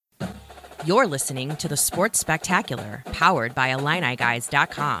You're listening to the Sports Spectacular, powered by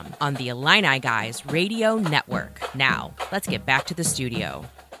IlliniGuys.com on the Illini Guys Radio Network. Now, let's get back to the studio.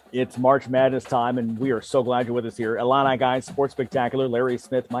 It's March Madness time, and we are so glad you're with us here. Illini Guys, Sports Spectacular, Larry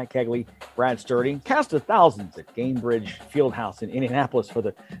Smith, Mike Kegley, Brad Sturdy. Cast of thousands at Gainbridge Fieldhouse in Indianapolis for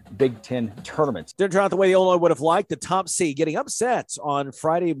the Big Ten tournament. Didn't turn out the way Illinois would have liked. The top seed getting upset on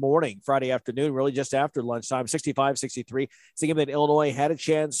Friday afternoon, really just after lunchtime, 65-63. It's a game that Illinois had a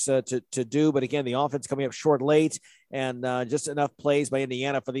chance to do, but again, the offense coming up short late. And just enough plays by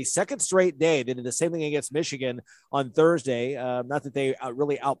Indiana for the second straight day. They did the same thing against Michigan on Thursday. Not that they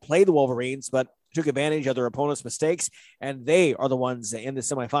really outplayed the Wolverines, but took advantage of their opponent's mistakes, and they are the ones in the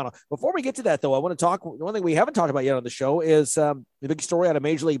semifinal. Before we get to that, though, I want to talk. One thing we haven't talked about yet on the show is the big story out of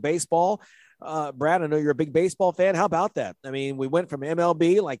Major League Baseball. Brad, I know you're a big baseball fan. How about that? I mean, we went from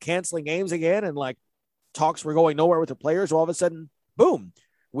MLB, like canceling games again, and like talks were going nowhere with the players. All of a sudden, boom,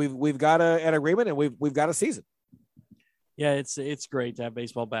 we've got an agreement, and we've got a season. Yeah, it's great to have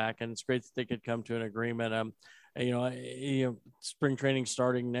baseball back, and it's great that they could come to an agreement. Spring training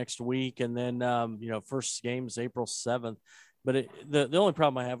starting next week, and then first game is April 7th. But the only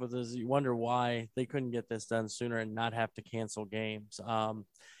problem I have with it is you wonder why they couldn't get this done sooner and not have to cancel games.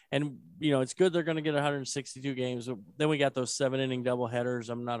 It's good they're going to get 162 games. Then we got those 7-inning doubleheaders.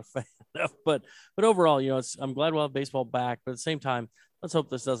 I'm not a fan of, but overall, I'm glad we'll have baseball back. But at the same time, let's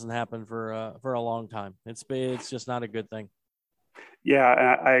hope this doesn't happen for a long time. It's just not a good thing. Yeah,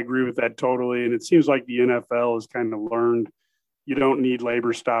 I agree with that totally. And it seems like the NFL has kind of learned you don't need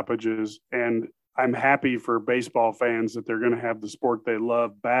labor stoppages. And I'm happy for baseball fans that they're going to have the sport they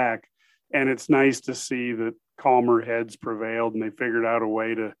love back. And it's nice to see that calmer heads prevailed and they figured out a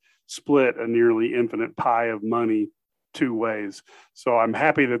way to split a nearly infinite pie of money two ways. So I'm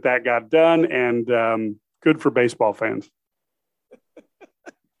happy that got done, and good for baseball fans.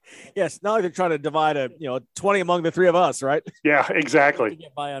 Yes, not like they're trying to divide 20 among the three of us, right? Yeah, exactly.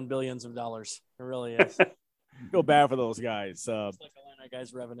 Get by on billions of dollars. It really is. Feel bad for those guys. It's like Illini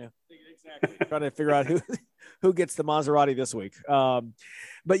Guys revenue. Exactly. Trying to figure out who gets the Maserati this week.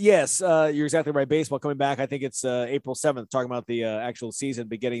 But yes, you're exactly right. Baseball coming back. I think it's April 7th, talking about the actual season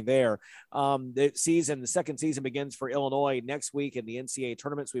beginning there. The second season begins for Illinois next week in the NCAA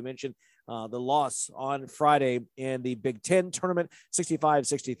tournaments. We mentioned the loss on Friday in the Big Ten tournament,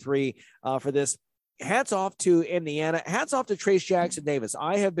 65-63 for this. Hats off to Indiana. Hats off to Trace Jackson Davis.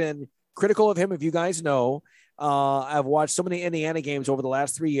 I have been critical of him, if you guys know. I've watched so many Indiana games over the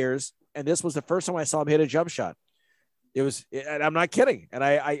last 3 years, and this was the first time I saw him hit a jump shot. And I'm not kidding. And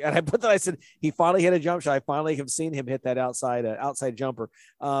I put that, I said, he finally hit a jump shot. I finally have seen him hit that outside jumper.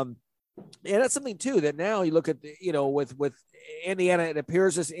 And that's something too, that now you look at, with Indiana, it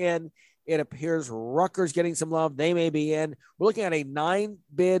appears Rutgers getting some love. They may be in. We're looking at a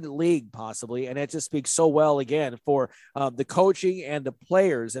 9-bid league possibly. And it just speaks so well again for the coaching and the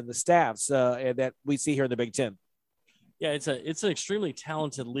players and the staffs that we see here in the Big Ten. Yeah, it's an extremely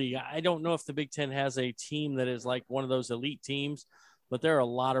talented league. I don't know if the Big Ten has a team that is like one of those elite teams, but there are a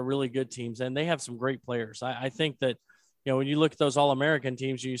lot of really good teams, and they have some great players. I think that, when you look at those All-American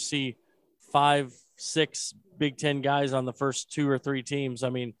teams, you see 5-6 Big Ten guys on the first 2 or 3 teams. I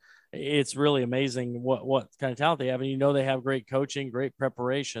mean, it's really amazing what kind of talent they have, and they have great coaching, great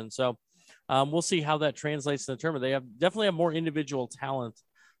preparation. So we'll see how that translates to the tournament. They definitely have more individual talent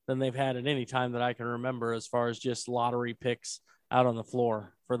than they've had at any time that I can remember, as far as just lottery picks out on the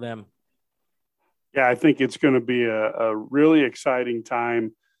floor for them. Yeah, I think it's going to be a really exciting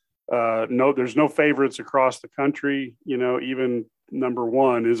time. There's no favorites across the country. Even number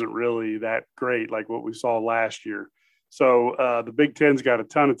one isn't really that great like what we saw last year. So the Big Ten's got a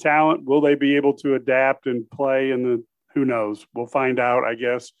ton of talent. Will they be able to adapt and play? Who knows? We'll find out, I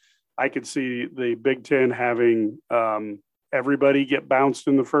guess. I could see the Big Ten having everybody get bounced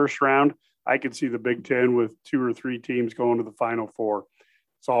in the first round. I could see the Big Ten with 2 or 3 teams going to the Final Four.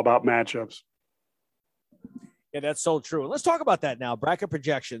 It's all about matchups. Yeah, that's so true. Let's talk about that now, bracket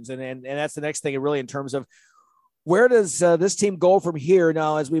projections. And that's the next thing, really, in terms of where does this team go from here?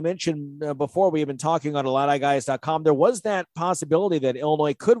 Now, as we mentioned before, we've been talking on IlliniGuys.com. There was that possibility that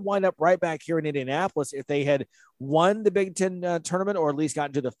Illinois could wind up right back here in Indianapolis if they had won the Big Ten tournament, or at least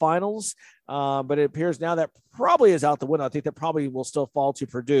gotten to the finals. But it appears now that probably is out the window. I think that probably will still fall to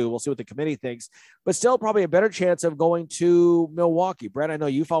Purdue. We'll see what the committee thinks, but still probably a better chance of going to Milwaukee. Brad, I know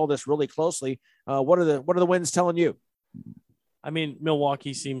you follow this really closely. What are the winds telling you? I mean,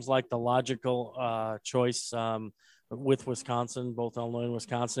 Milwaukee seems like the logical choice with Wisconsin, both Illinois and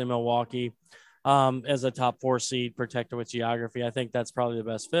Wisconsin, and Milwaukee as a top 4 seed, protected with geography. I think that's probably the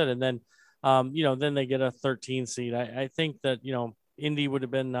best fit. And then, then they get a 13 seed. I think that, Indy would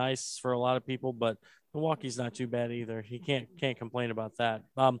have been nice for a lot of people, but Milwaukee's not too bad either. He can't complain about that.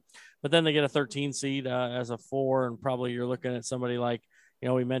 But then they get a 13 seed as a 4, and probably you're looking at somebody like,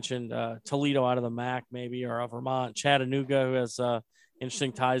 we mentioned Toledo out of the MAC maybe, or Vermont, Chattanooga, who has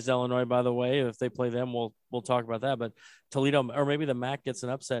interesting ties to Illinois, by the way. If they play them, we'll talk about that. But Toledo, or maybe the MAC gets an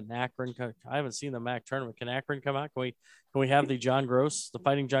upset in Akron. I haven't seen the MAC tournament. Can Akron come out? Can we have the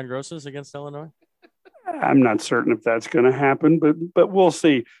Fighting John Grosses against Illinois? I'm not certain if that's going to happen, but we'll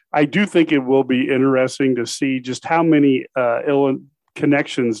see. I do think it will be interesting to see just how many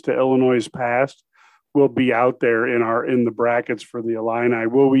connections to Illinois' past will be out there in the brackets for the Illini.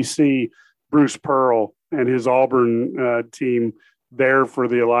 Will we see Bruce Pearl and his Auburn team there for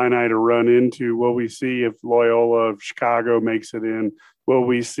the Illini to run into? Will we see if Loyola of Chicago makes it in? Will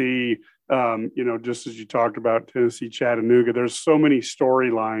we see, just as you talked about Tennessee, Chattanooga, there's so many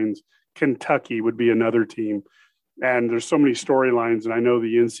storylines. Kentucky would be another team. And there's so many storylines, and I know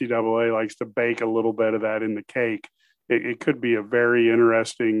the NCAA likes to bake a little bit of that in the cake. It could be a very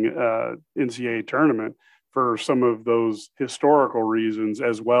interesting NCAA tournament for some of those historical reasons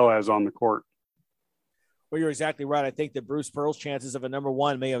as well as on the court. Well, you're exactly right. I think that Bruce Pearl's chances of a number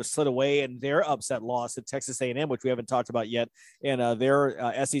 1 may have slid away in their upset loss at Texas A&M, which we haven't talked about yet, in their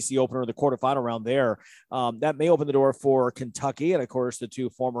SEC opener, the quarterfinal round there. That may open the door for Kentucky, and of course the 2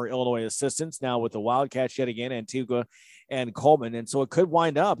 former Illinois assistants now with the Wildcats yet again, Antigua and Coleman. And so it could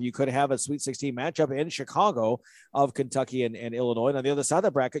wind up, you could have a Sweet 16 matchup in Chicago of Kentucky and Illinois. And on the other side of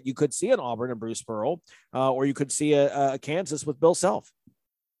the bracket, you could see an Auburn and Bruce Pearl, or you could see a Kansas with Bill Self.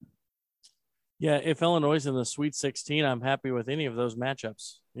 Yeah, if Illinois is in the Sweet 16, I'm happy with any of those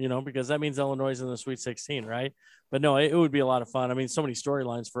matchups, because that means Illinois is in the Sweet 16, right? But no, it would be a lot of fun. I mean, so many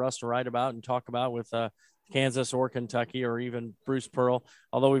storylines for us to write about and talk about with Kansas or Kentucky or even Bruce Pearl,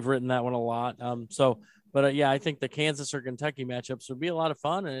 although we've written that one a lot. But I think the Kansas or Kentucky matchups would be a lot of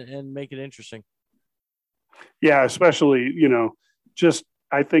fun and make it interesting. Yeah, especially, just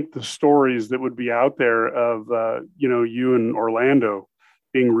I think the stories that would be out there of, you and Orlando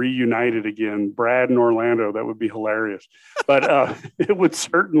being reunited again, Brad and Orlando, that would be hilarious. But it would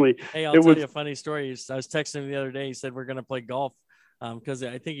certainly. Hey, I'll tell you a funny story. I was texting him the other day. He said we're going to play golf because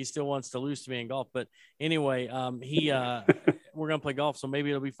I think he still wants to lose to me in golf. But anyway, we're going to play golf, so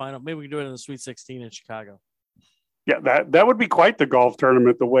maybe it'll be fine. Maybe we can do it in the Sweet 16 in Chicago. Yeah, that would be quite the golf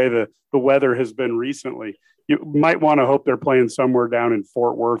tournament. The way the weather has been recently, you might want to hope they're playing somewhere down in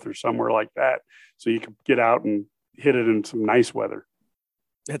Fort Worth or somewhere like that, so you can get out and hit it in some nice weather.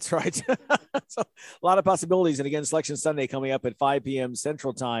 That's right. So a lot of possibilities. And again, Selection Sunday coming up at 5 p.m.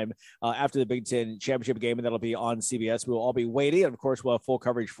 Central Time after the Big Ten Championship game, and that'll be on CBS. We'll all be waiting. And of course, we'll have full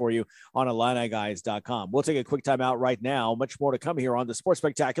coverage for you on IlliniGuys.com. We'll take a quick time out right now. Much more to come here on the Sports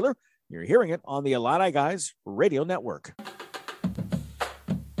Spectacular. You're hearing it on the Illini Guys Radio Network.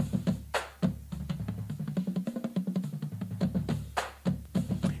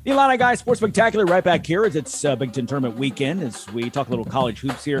 The Illini Guys Sports Spectacular right back here as it's Big Ten Tournament weekend as we talk a little college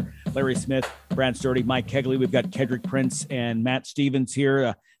hoops here. Larry Smith, Brad Sturdy, Mike Kegley. We've got Kedrick Prince and Matt Stevens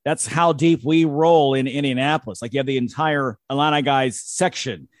here. That's how deep we roll in Indianapolis. Like you have the entire Illini Guys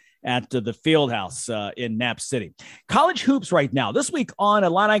section at the Fieldhouse in Nap City. College hoops right now. This week on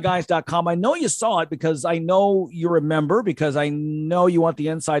IlliniGuys.com. I know you saw it because I know you remember, because I know you want the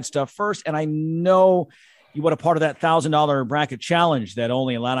inside stuff first, and I know you want a part of that $1,000 bracket challenge that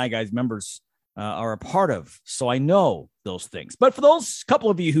only Illini Guys members are a part of. So I know those things. But for those couple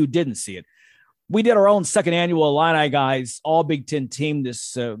of you who didn't see it, we did our own second annual Illini Guys All Big Ten team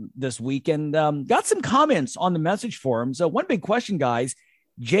this weekend. Got some comments on the message forums. One big question, guys.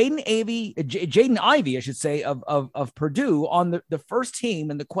 Jaden Ivey, I should say, of Purdue on the first team,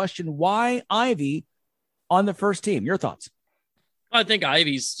 and the question, why Ivey on the first team? Your thoughts? I think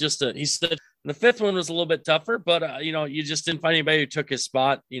Ivey's just he said the fifth one was a little bit tougher, but you just didn't find anybody who took his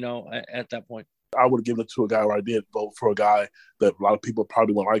spot, at that point. I would have given it to a guy where I did vote for a guy that a lot of people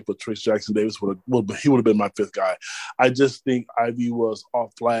probably wouldn't like, but Trace Jackson Davis he would have been my fifth guy. I just think Ivey was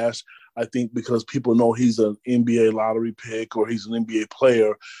off flash. I think because people know he's an NBA lottery pick or he's an NBA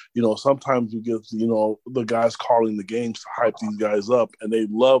player, sometimes you get, the guys calling the games to hype these guys up, and they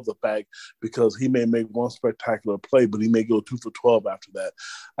love the fact because he may make one spectacular play, but he may go 2 for 12 after that.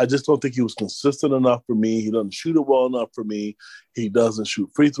 I just don't think he was consistent enough for me. He doesn't shoot it well enough for me. He doesn't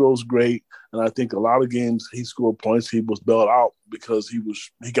shoot free throws great. And I think a lot of games he scored points, he was bailed out because he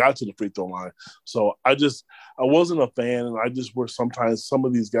got to the free throw line. So I wasn't a fan, and I just wish sometimes some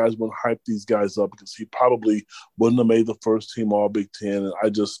of these guys wouldn't hype these guys up because he probably wouldn't have made the first team All Big Ten. And I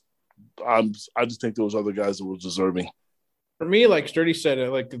just think there was other guys that were deserving. For me, like Sturdy said,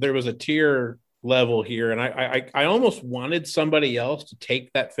 like there was a tier level here, and I almost wanted somebody else to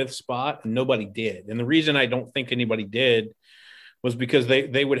take that 5th spot, and nobody did. And the reason I don't think anybody did was because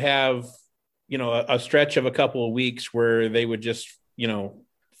they would have, a stretch of a couple of weeks where they would just,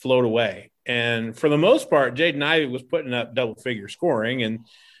 float away. And for the most part, Jaden Ivey was putting up double-figure scoring. And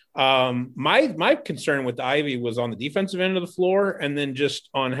my concern with Ivey was on the defensive end of the floor, and then just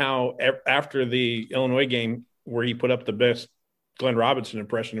on how after the Illinois game where he put up the best Glenn Robinson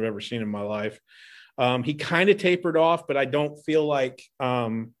impression I've ever seen in my life, he kind of tapered off, but I don't feel like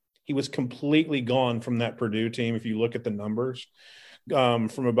he was completely gone from that Purdue team if you look at the numbers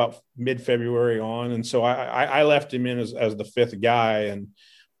from about mid-February on. And so I left him in as the 5th guy,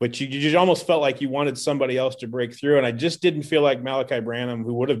 but you just almost felt like you wanted somebody else to break through. And I just didn't feel like Malachi Branham,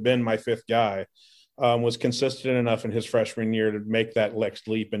 who would have been my 5th guy, was consistent enough in his freshman year to make that next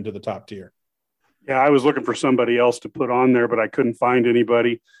leap into the top tier. Yeah, I was looking for somebody else to put on there, but I couldn't find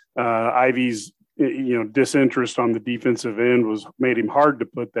anybody. Ivey's, disinterest on the defensive end made him hard to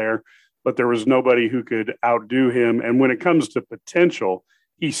put there, but there was nobody who could outdo him. And when it comes to potential,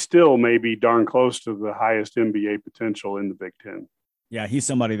 he still may be darn close to the highest NBA potential in the Big Ten. Yeah, he's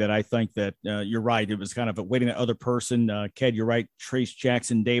somebody that I think that you're right. It was kind of waiting that other person. Ked, you're right. Trace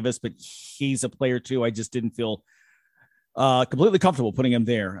Jackson Davis, but he's a player too. I just didn't feel completely comfortable putting him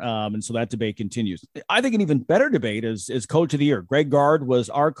there. And so that debate continues. I think an even better debate is coach of the year. Greg Gard was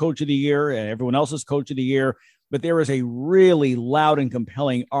our coach of the year and everyone else's coach of the year, but there is a really loud and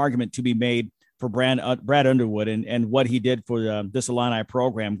compelling argument to be made for Brad Underwood and what he did for this Illini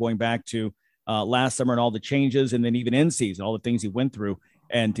program going back to last summer and all the changes, and then even in season, all the things he went through,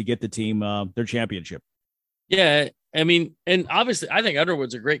 and to get the team their championship. Yeah, I mean, and obviously, I think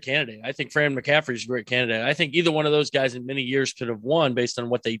Underwood's a great candidate. I think Fran McCaffrey's a great candidate. I think either one of those guys in many years could have won based on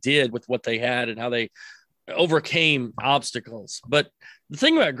what they did with what they had and how they overcame obstacles. But the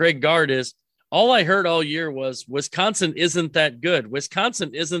thing about Greg Gard is all I heard all year was Wisconsin isn't that good.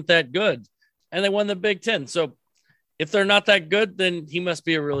 Wisconsin isn't that good. And they won the Big Ten. So if they're not that good, then he must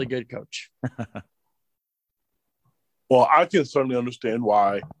be a really good coach. Well, I can certainly understand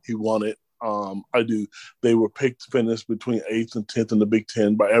why he won it. I do. They were picked to finish between 8th and 10th in the Big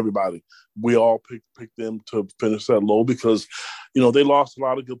Ten by everybody. We all picked them to finish that low because, they lost a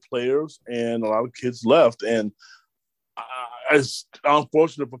lot of good players and a lot of kids left. And it's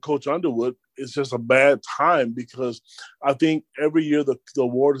unfortunate for Coach Underwood. It's just a bad time because I think every year the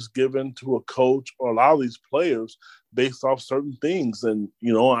award is given to a coach or a lot of these players based off certain things. And,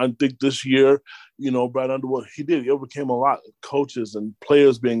 I think this year, Brad Underwood, he overcame a lot of coaches and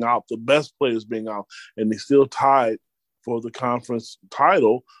players being out, the best players being out, and they still tied for the conference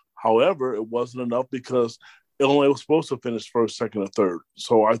title. However, it wasn't enough because Illinois was supposed to finish first, second, or third.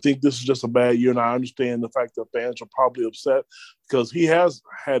 So I think this is just a bad year, and I understand the fact that fans are probably upset because he has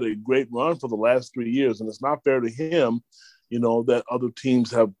had a great run for the last 3 years, and it's not fair to him, that other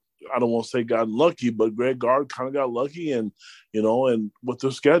teams have, I don't want to say gotten lucky, but Greg Gard kind of got lucky, and and with their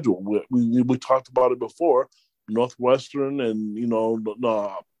schedule, we talked about it before, Northwestern and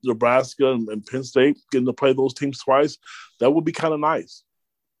Nebraska and Penn State getting to play those teams twice, that would be kind of nice.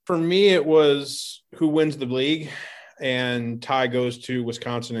 For me, it was who wins the league, and tie goes to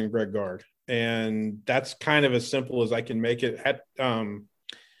Wisconsin and Greg Gard. And that's kind of as simple as I can make it.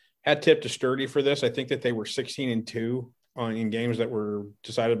 Had tipped to Sturdy for this. I think that they were 16-2 in games that were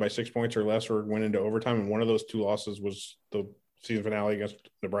decided by 6 points or less or went into overtime. And one of those 2 losses was the season finale against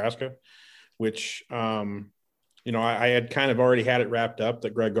Nebraska, which, I had kind of already had it wrapped up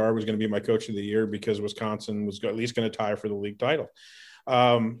that Greg Gard was going to be my coach of the year because Wisconsin was at least going to tie for the league title.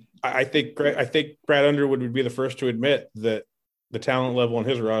 I think Brad Underwood would be the first to admit that the talent level on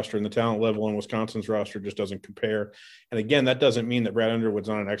his roster and the talent level on Wisconsin's roster just doesn't compare. And again, that doesn't mean that Brad Underwood's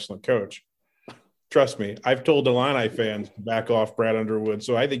not an excellent coach. Trust me, I've told Illini fans to back off Brad Underwood,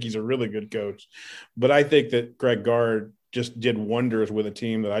 so I think he's a really good coach. But I think that Greg Gard just did wonders with a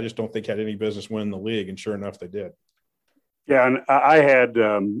team that I just don't think had any business winning the league, and sure enough, they did. Yeah, and I had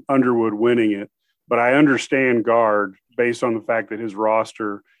Underwood winning it, but I understand Gard based on the fact that his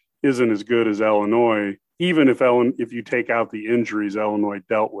roster isn't as good as Illinois, even if you take out the injuries Illinois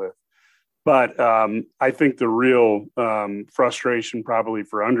dealt with. But I think the real frustration probably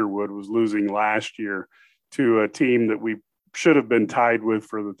for Underwood was losing last year to a team that we should have been tied with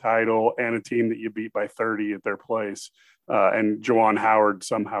for the title and a team that you beat by 30 at their place. And Juwan Howard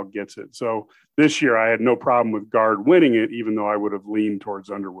somehow gets it. So this year I had no problem with Gard winning it, even though I would have leaned towards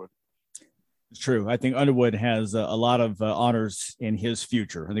Underwood. It's true. I think Underwood has a lot of honors in his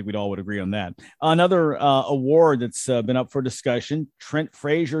future. I think we'd all would agree on that. Another award that's been up for discussion, Trent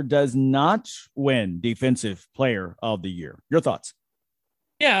Frazier does not win Defensive Player of the Year. Your thoughts?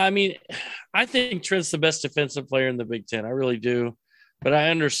 Yeah, I mean, I think Trent's the best defensive player in the Big Ten. I really do. But I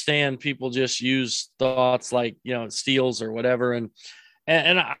understand people just use thoughts like, steals or whatever. And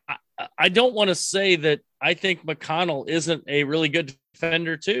I don't want to say that I think McConnell isn't a really good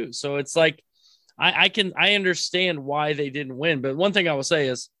defender too. So it's like, I understand why they didn't win. But one thing I will say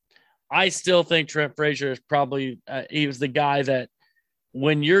is I still think Trent Frazier is probably, he was the guy that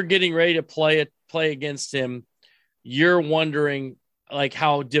when you're getting ready to play against him, you're wondering like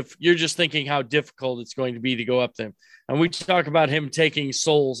you're just thinking how difficult it's going to be to go up them. And we talk about him taking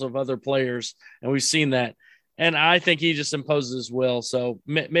souls of other players, and we've seen that. And I think he just imposes his will. So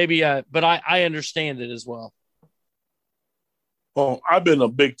maybe, but I understand it as well. Well, I've been a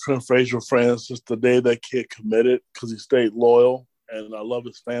big Trent Frazier fan since the day that kid committed because he stayed loyal, and I love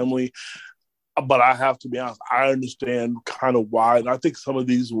his family. But I have to be honest, I understand kind of why. And I think some of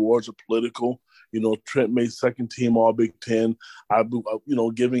these awards are political. Trent made second team All Big Ten.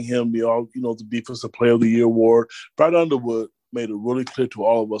 Giving him the Defensive Player of the Year award. Brad Underwood made it really clear to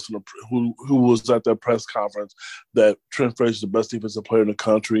all of us who was at that press conference that Trent Frazier is the best defensive player in the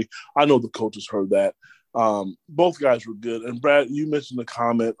country. I know the coaches heard that. Both guys were good. And Brad, you mentioned the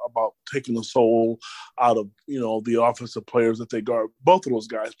comment about taking the soul out of, the offensive players that they guard. Both of those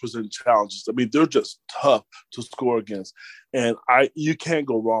guys present challenges. I mean, they're just tough to score against. And you can't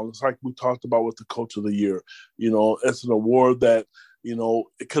go wrong. It's like we talked about with the Coach of the Year. It's an award that,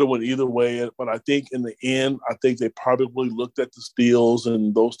 it could have went either way. But I think in the end, I think they probably looked at the steals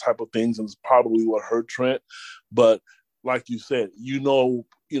and those type of things, and it's probably what hurt Trent. But like you said,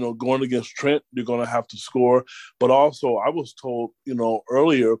 going against Trent, you're going to have to score. But also, I was told,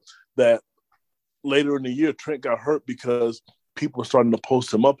 earlier that later in the year, Trent got hurt because people were starting to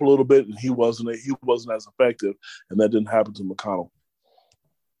post him up a little bit, and he wasn't as effective, and that didn't happen to McConnell.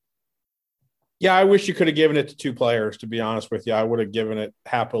 Yeah, I wish you could have given it to two players, to be honest with you. I would have given it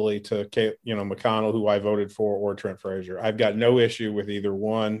happily to, McConnell, who I voted for, or Trent Frazier. I've got no issue with either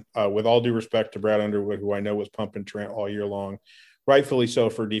one. With all due respect to Brad Underwood, who I know was pumping Trent all year long, rightfully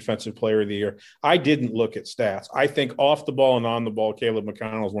so for Defensive Player of the Year. I didn't look at stats. I think off the ball and on the ball, Caleb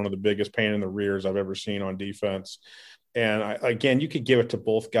McConnell is one of the biggest pain in the rears I've ever seen on defense. And you could give it to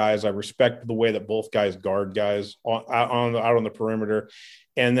both guys. I respect the way that both guys guard guys out on the perimeter,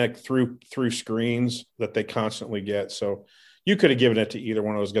 and that through screens that they constantly get. So you could have given it to either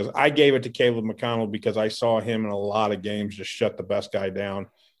one of those guys. I gave it to Caleb McConnell because I saw him in a lot of games just shut the best guy down.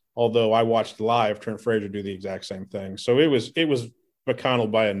 Although I watched live Trent Frazier do the exact same thing. So it was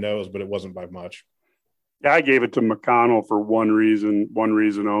McConnell by a nose, but it wasn't by much. Yeah, I gave it to McConnell for one reason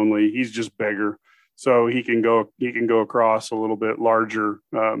only. He's just bigger. So he can go across a little bit larger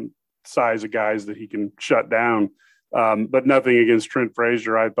size of guys that he can shut down. But nothing against Trent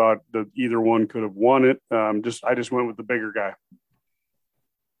Frazier. I thought that either one could have won it. I just went with the bigger guy.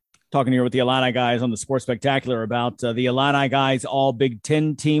 Talking here with the Illini guys on the Sports Spectacular about the Illini guys all Big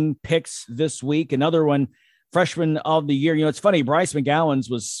Ten team picks this week. Another one, freshman of the year. It's funny, Bryce McGowan's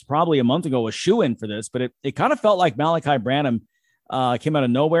was probably a month ago a shoe-in for this, but it kind of felt like Malachi Branham came out of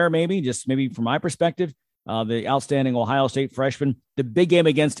nowhere, maybe from my perspective. The outstanding Ohio State freshman. The big game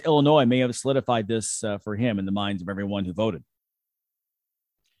against Illinois may have solidified this for him in the minds of everyone who voted.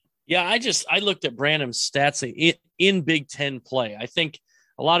 Yeah, I looked at Branham's stats in Big Ten play. I think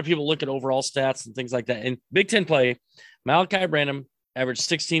a lot of people look at overall stats and things like that. In Big Ten play, Malachi Branham averaged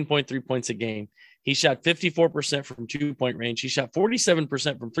 16.3 points a game. He shot 54% from 2-point range. He shot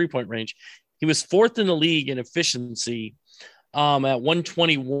 47% from 3-point range. He was fourth in the league in efficiency at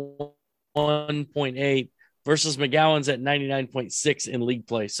 121.8 versus McGowan's at 99.6 in league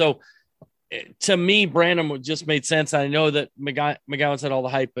play. So to me, Branham just made sense. I know that McGowan's had all the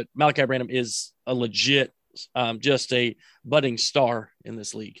hype, but Malachi Branham is a legit, just a budding star in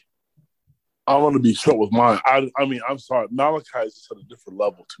this league. I want to be short with mine. I mean, I'm sorry. Malachi is just at a different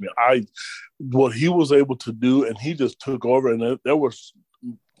level to me. What he was able to do, and he just took over, and there was,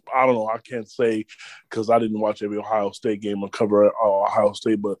 I don't know, I can't say because I didn't watch every Ohio State game or cover Ohio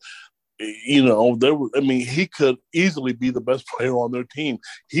State, but he could easily be the best player on their team.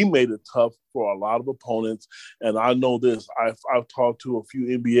 He made it tough for a lot of opponents, and I know this. I've talked to a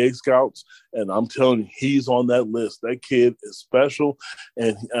few NBA scouts, and I'm telling you, he's on that list. That kid is special,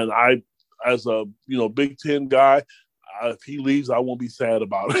 and I, as a Big Ten guy, if he leaves, I won't be sad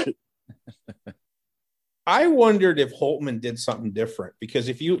about it. I wondered if Holtman did something different, because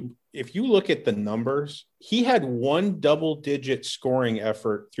if you look at the numbers, he had one double-digit scoring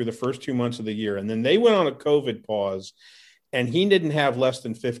effort through the first 2 months of the year, and then they went on a COVID pause, and he didn't have less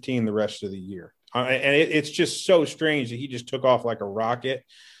than 15 the rest of the year. And it's just so strange that he just took off like a rocket.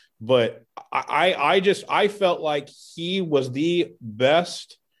 but I felt like he was the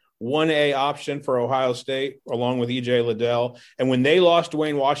best 1A option for Ohio State, along with EJ Liddell. And when they lost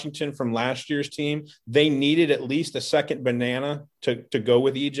Dwayne Washington from last year's team, they needed at least a second banana to go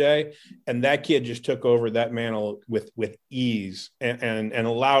with EJ. And that kid just took over that mantle with ease and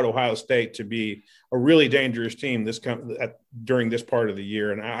allowed Ohio State to be a really dangerous team during this part of the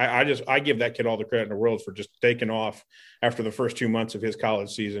year. And I give that kid all the credit in the world for just taking off after the first 2 months of his college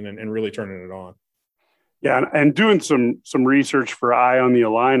season and really turning it on. Yeah, and doing some research for Eye on the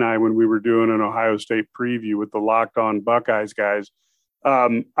Illini when we were doing an Ohio State preview with the Locked On Buckeyes guys,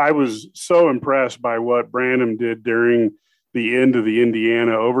 I was so impressed by what Branham did during the end of the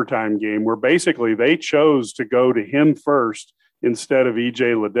Indiana overtime game, where basically they chose to go to him first instead of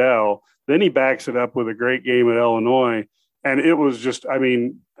EJ Liddell. Then he backs it up with a great game at Illinois, and it was just, I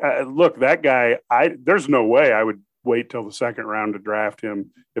mean, look, that guy, there's no way I would wait till the second round to draft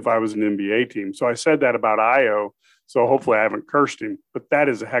him if I was an NBA team. So I said that about Io. So hopefully I haven't cursed him, but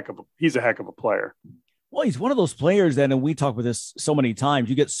he's a heck of a player. Well, he's one of those players that, and we talk about this so many times,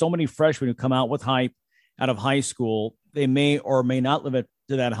 you get so many freshmen who come out with hype out of high school. They may or may not live up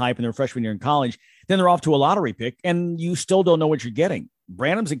to that hype in their freshman year in college. Then they're off to a lottery pick and you still don't know what you're getting.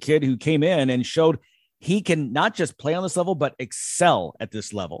 Branham's a kid who came in and showed he can not just play on this level, but excel at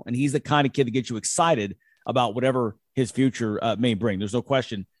this level. And he's the kind of kid that gets you excited about whatever his future may bring. There's no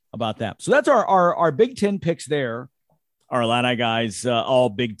question about that. So that's our Big Ten picks there. Our Illini guys, all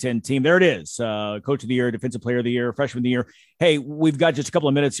Big Ten team. There it is. Coach of the Year, Defensive Player of the Year, Freshman of the Year. Hey, we've got just a couple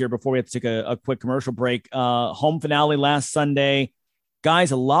of minutes here before we have to take a quick commercial break. Home finale last Sunday. Guys,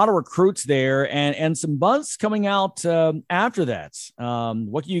 a lot of recruits there and some buzz coming out after that.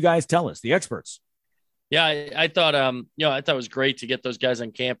 What can you guys tell us, the experts? Yeah, I thought it was great to get those guys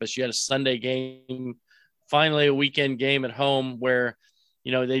on campus. You had a Sunday game, finally a weekend game at home where,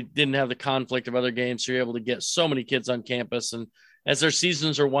 they didn't have the conflict of other games. So you're able to get so many kids on campus. And as their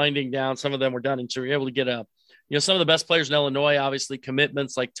seasons are winding down, some of them were done. And so you're able to get some of the best players in Illinois, obviously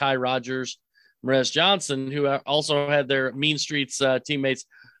commitments like Ty Rogers, Morez Johnson, who also had their Mean Streets teammates,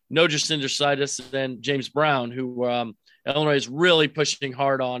 Noja Sindersitis and James Brown, who Illinois is really pushing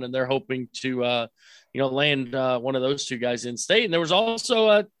hard on. And they're hoping to, land one of those two guys in state. And there was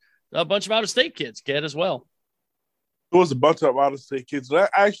also a bunch of out-of-state kids, as well. There was a bunch of out-of-state kids. And I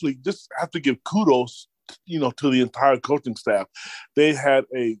actually just have to give kudos, to the entire coaching staff. They had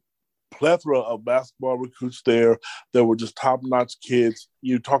a plethora of basketball recruits there that were just top-notch kids.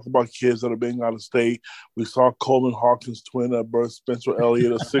 You talk about kids that are being out of state. We saw Coleman Hawkins' twin at birth, Spencer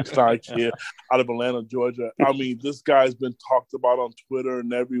Elliott, a 6'9" kid out of Atlanta, Georgia. I mean, this guy's been talked about on Twitter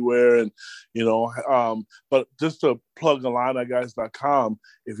and everywhere. And, but just to plug IlliniGuys.com,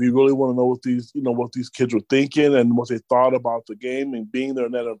 if you really want to know what these kids were thinking and what they thought about the game and being there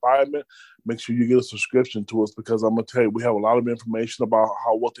in that environment, make sure you get a subscription to us, because I'm going to tell you, we have a lot of information about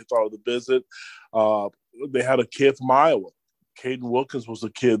what they thought of the visit. They had a kid from Iowa. Caden Wilkins was a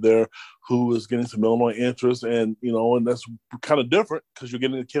kid there who was getting some Illinois interest, and and that's kind of different because you're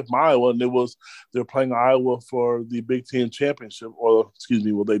getting a kid from Iowa, and they're playing Iowa for the Big Ten championship,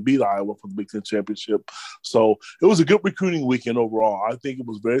 they beat Iowa for the Big Ten championship. So it was a good recruiting weekend overall. I think it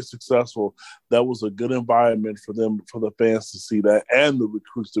was very successful. That was a good environment for the fans to see that, and the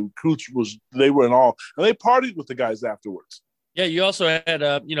recruits. The recruits they were in awe, and they partied with the guys afterwards. Yeah, you also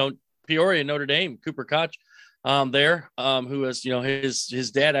had Peoria, Notre Dame, Cooper Koch. Who was,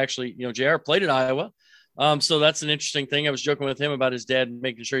 his dad actually, JR played at Iowa. So that's an interesting thing. I was joking with him about his dad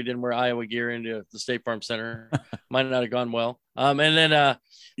making sure he didn't wear Iowa gear into the State Farm Center. Might not have gone well. And then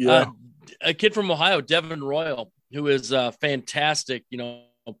a kid from Ohio, Devin Royal, who is a fantastic,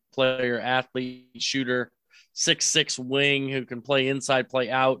 player, athlete, shooter, 6'6" wing who can play inside,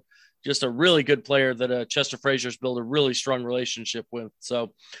 play out. Just a really good player that Chester Frazier's built a really strong relationship with.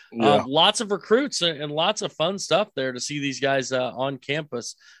 So lots of recruits and lots of fun stuff there to see these guys on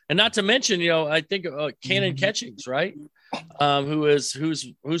campus. And not to mention, I think Cannon Catchings, right?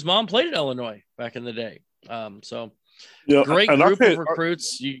 Whose mom played at Illinois back in the day. Great group of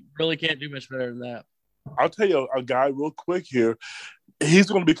recruits. You really can't do much better than that. I'll tell you a guy real quick here. He's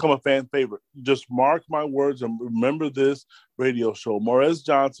going to become a fan favorite. Just mark my words and remember this radio show. Morez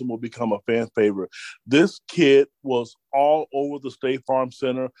Johnson will become a fan favorite. This kid was all over the State Farm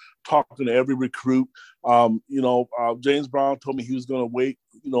Center, talking to every recruit. James Brown told me he was going to wait,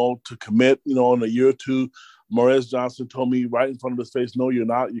 to commit, in a year or two. Morez Johnson told me right in front of his face, no, you're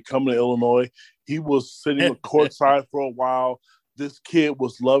not. You're coming to Illinois. He was sitting courtside for a while. This kid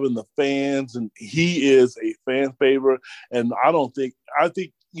was loving the fans, and he is a fan favorite. And I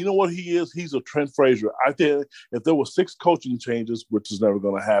think you know what he is? He's a Trent Frazier. I think if there were 6 coaching changes, which is never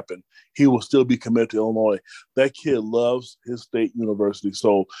going to happen, he will still be committed to Illinois. That kid loves his state university.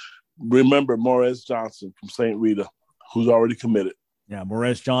 So remember Morez Johnson from St. Rita, who's already committed. Yeah,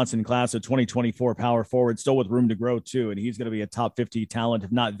 Morez Johnson, class of 2024 power forward, still with room to grow too. And he's going to be a top 50 talent,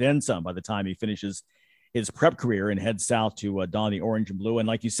 if not then some, by the time he finishes his prep career and head south to don the orange and blue. And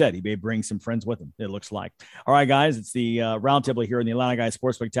like you said, he may bring some friends with him, it looks like. All right, guys, it's the roundtable here in the Illini Guys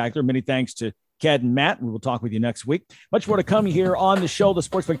Sports Spectacular. Many thanks to Ked and Matt. We will talk with you next week. Much more to come here on the show, the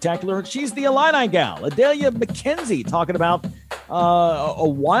Sports Spectacular. She's the Illini gal, Adalia McKenzie, talking about a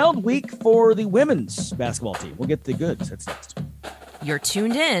wild week for the women's basketball team. We'll get the goods. That's next. You're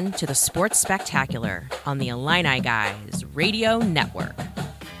tuned in to the Sports Spectacular on the Illini Guys Radio Network.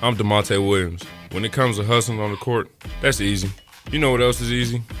 I'm DeMonte Williams. When it comes to hustling on the court, that's easy. You know what else is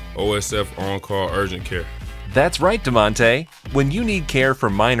easy? OSF On-Call Urgent Care. That's right, DeMonte. When you need care for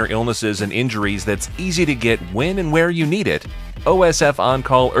minor illnesses and injuries that's easy to get when and where you need it, OSF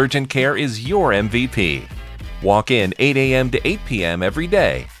On-Call Urgent Care is your MVP. Walk in 8 a.m. to 8 p.m. every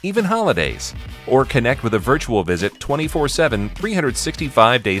day, even holidays. Or connect with a virtual visit 24/7,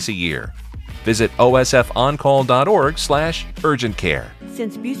 365 days a year. Visit osfoncall.org/urgent care.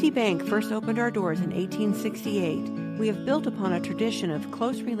 Since Busey Bank first opened our doors in 1868, we have built upon a tradition of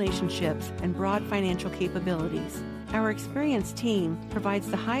close relationships and broad financial capabilities. Our experienced team provides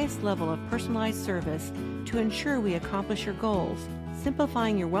the highest level of personalized service to ensure we accomplish your goals,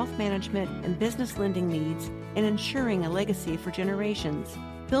 simplifying your wealth management and business lending needs and ensuring a legacy for generations.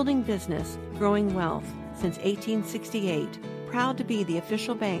 Building business, growing wealth since 1868. Proud to be the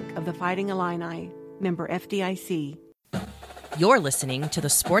official bank of the Fighting Illini. Member FDIC. You're listening to the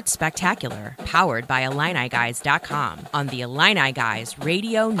Sports Spectacular, powered by IlliniGuys.com on the Illini Guys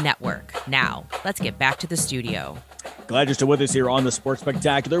Radio Network. Now, let's get back to the studio. Glad you're still with us here on the Sports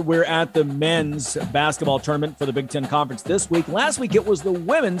Spectacular. We're at the men's basketball tournament for the Big Ten Conference this week. Last week it was the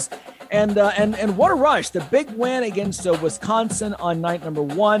women's, and what a rush! The big win against Wisconsin on night number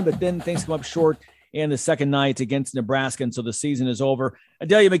 1, but then things come up short in the second night against Nebraska, and so the season is over.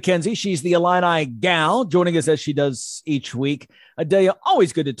 Adalia McKenzie, she's the Illini gal, joining us as she does each week. Adalia,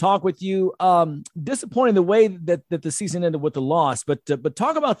 always good to talk with you. Disappointing the way that the season ended with the loss, but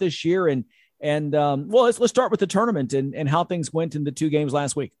talk about this year and well, let's start with the tournament and how things went in the 2 games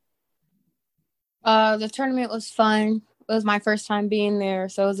last week. The tournament was fun. It was my first time being there,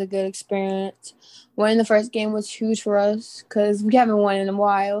 so it was a good experience. Winning the first game was huge for us because we haven't won in a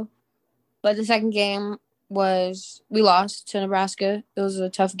while. But the second game we lost to Nebraska. It was a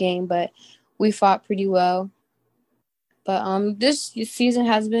tough game, but we fought pretty well. But this season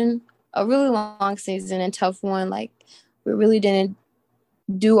has been a really long season and tough one. Like, we really didn't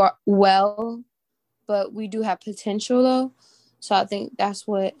do well, but we do have potential though. So I think that's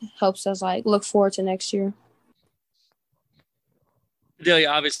what helps us look forward to next year. Delia,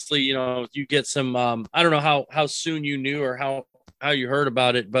 obviously, you get some. I don't know how soon you knew or how you heard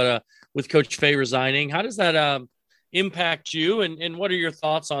about it, but with Coach Fay resigning, how does that impact you? And what are your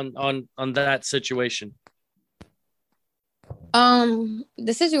thoughts on that situation?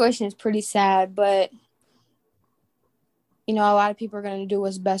 The situation is pretty sad, but a lot of people are going to do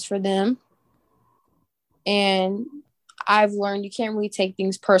what's best for them. And I've learned you can't really take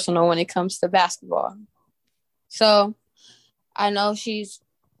things personal when it comes to basketball. So I know she's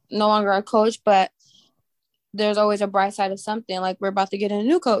no longer a coach, but there's always a bright side of something. Like, we're about to get a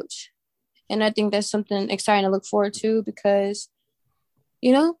new coach. And I think that's something exciting to look forward to because,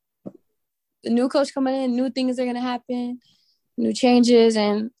 the new coach coming in, new things are going to happen, new changes,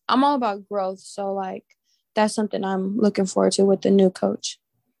 and I'm all about growth. So, that's something I'm looking forward to with the new coach.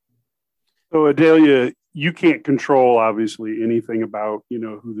 So, Adalia, you can't control, obviously, anything about,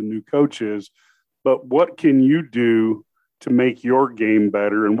 who the new coach is, but what can you do to make your game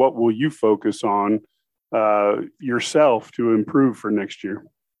better, and what will you focus on yourself to improve for next year?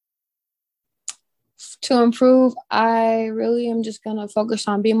 To improve, I really am just going to focus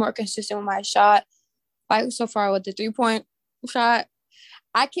on being more consistent with my shot. So far with the 3-point shot,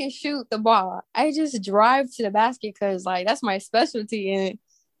 I can shoot the ball. I just drive to the basket because, that's my specialty, and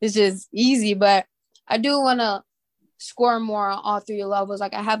it's just easy. But I do want to score more on all 3 levels. I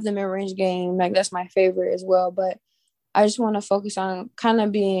have the mid-range game. That's my favorite as well. But I just want to focus on kind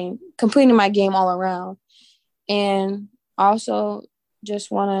of completing my game all around. And also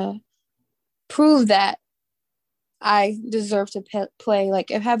just want to prove that I deserve to play.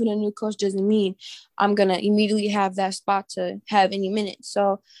 If having a new coach doesn't mean I'm going to immediately have that spot to have any minutes.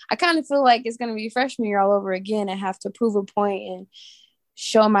 So I kind of feel like it's going to be freshman year all over again and have to prove a point and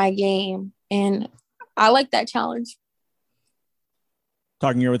show my game. And I like that challenge.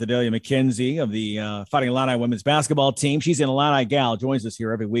 Talking here with Adelia McKenzie of the Fighting Illini women's basketball team. She's an Illini gal, joins us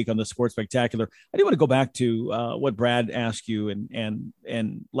here every week on the Sports Spectacular. I do want to go back to what Brad asked you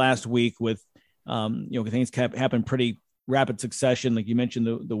and last week with, things happen pretty rapid succession. Like you mentioned,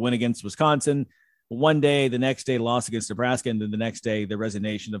 the win against Wisconsin, one day, the next day loss against Nebraska, and then the next day the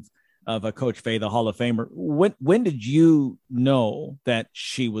resignation of Coach Fay, the Hall of Famer. When did you know that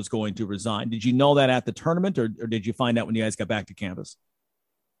she was going to resign? Did you know that at the tournament, or did you find out when you guys got back to campus?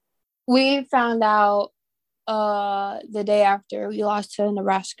 We found out the day after we lost to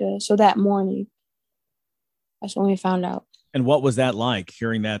Nebraska. So that morning, that's when we found out. And what was that like,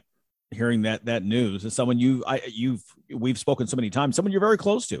 hearing that news? As someone we've spoken so many times, someone you're very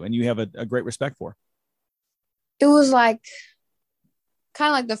close to and you have a great respect for. It was like kind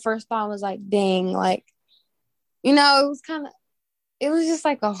of like the first thought was like, dang, like, it was just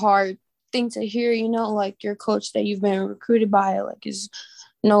like a hard thing to hear, like your coach that you've been recruited by, like, is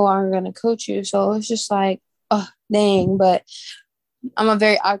no longer going to coach you. So it's just like, oh, dang. But I'm a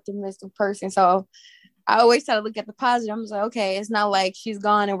very optimistic person. So I always try to look at the positive. I'm just like, okay, it's not like she's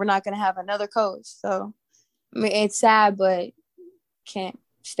gone and we're not going to have another coach. So, I mean, it's sad, but can't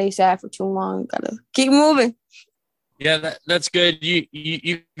stay sad for too long. Got to keep moving. Yeah, that's good.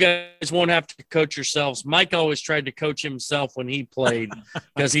 You guys won't have to coach yourselves. Mike always tried to coach himself when he played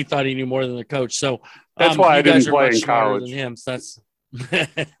because he thought he knew more than the coach. So that's why I didn't play in college. Than him, so that's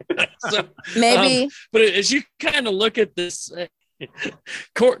so, maybe. But as you kind of look at this,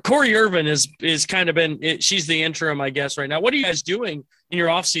 Corey Irvin is kind of been. She's the interim, I guess, right now. What are you guys doing in your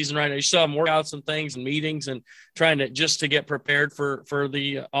off season right now? You still have workouts and things and meetings and trying to get prepared for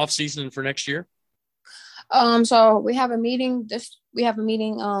the off season for next year. So we have a meeting.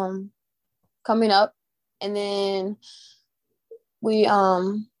 Coming up, and then we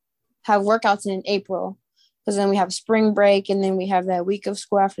have workouts in April, because then we have spring break, and then we have that week of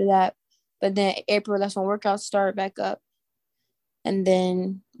school after that. But then April, that's when workouts start back up, and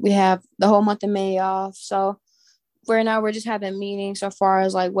then we have the whole month of May off. So right now we're just having meetings so far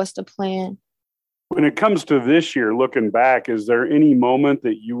as like what's the plan. When it comes to this year, looking back, is there any moment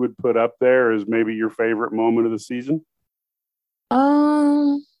that you would put up there as maybe your favorite moment of the season?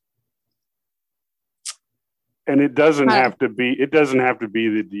 And it doesn't have to be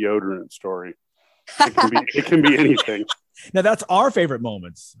the deodorant story. It can be anything. Now that's our favorite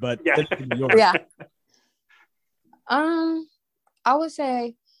moments, but yeah. Yeah. I would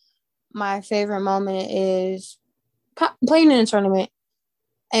say my favorite moment is playing in a tournament.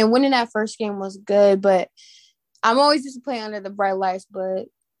 And winning that first game was good, but I'm always just playing under the bright lights. But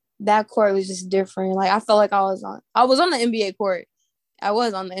that court was just different. Like I felt like I was on the NBA court. I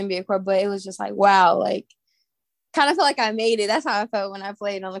was on the NBA court, but it was just like, wow, like kind of felt like I made it. That's how I felt when I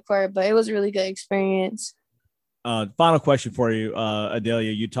played on the court. But it was a really good experience. Final question for you,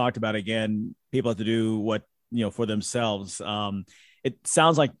 Adelia. You talked about, again, people have to do what, for themselves. It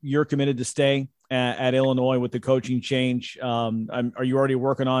sounds like you're committed to stay at Illinois with the coaching change. Are you already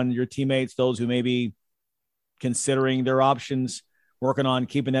working on your teammates, those who may be considering their options, working on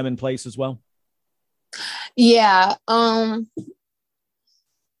keeping them in place as well? Yeah.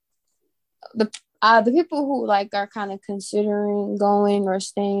 The people who are kind of considering going or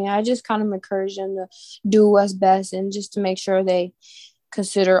staying, I just kind of encourage them to do what's best and just to make sure they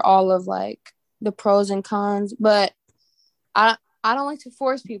consider all of the pros and cons. But I don't like to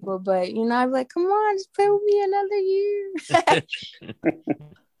force people, but I'm like, come on, just play with me another year.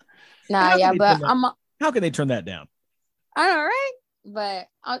 How can they turn that down? I know, right? But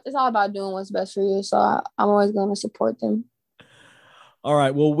it's all about doing what's best for you. So I'm always going to support them. All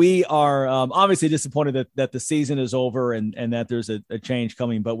right. Well, we are obviously disappointed that the season is over and that there's a change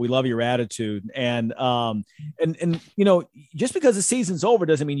coming, but we love your attitude. And just because the season's over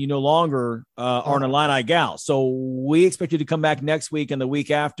doesn't mean you no longer are an Illini gal. So we expect you to come back next week and the week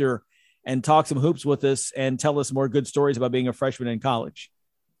after and talk some hoops with us and tell us more good stories about being a freshman in college.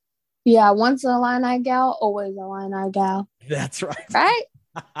 Yeah. Once an Illini gal, always an Illini gal. That's right. Right?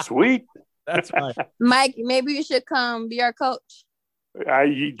 Sweet. That's right. Mike, maybe you should come be our coach.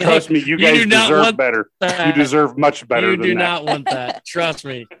 Trust me, you guys deserve better. You deserve much better than that. You do not want that. Trust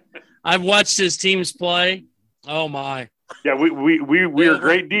me. I've watched his teams play. Oh, my. Yeah, we are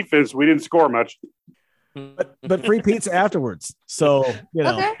great defense. We didn't score much. But free pizza afterwards. So,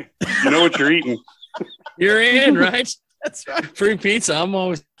 Okay. You know what you're eating. You're in, right? That's right. Free pizza. I'm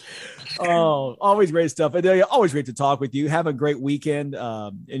always. Oh, always great stuff. Adelia, always great to talk with you. Have a great weekend.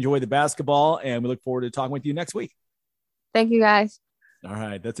 Enjoy the basketball, and we look forward to talking with you next week. Thank you, guys. All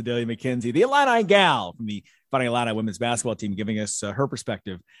right. That's Adelia McKenzie, the Illini gal from the Fighting Illini women's basketball team, giving us her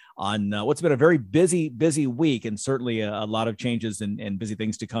perspective on what's been a very busy week, and certainly a lot of changes and busy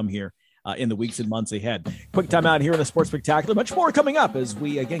things to come here in the weeks and months ahead. Quick time out here in the Sports Spectacular. Much more coming up as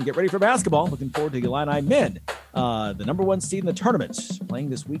we, again, get ready for basketball. Looking forward to the Illini men, the number one seed in the tournament,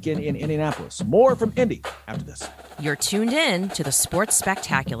 playing this weekend in Indianapolis. More from Indy after this. You're tuned in to the Sports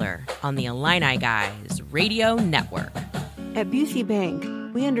Spectacular on the Illini Guys Radio Network. At Busey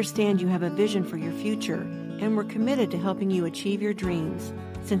Bank, we understand you have a vision for your future, and we're committed to helping you achieve your dreams.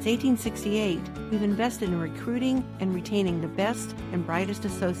 Since 1868, we've invested in recruiting and retaining the best and brightest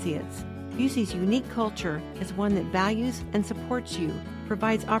associates. Busey's unique culture is one that values and supports you,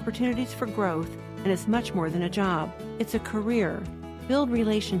 provides opportunities for growth, and is much more than a job. It's a career. Build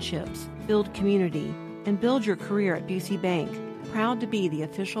relationships, build community, and build your career at Busey Bank. Proud to be the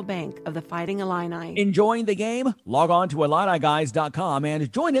official bank of the Fighting Illini. Enjoying the game? Log on to IlliniGuys.com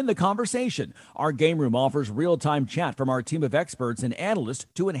and join in the conversation. Our game room offers real-time chat from our team of experts and analysts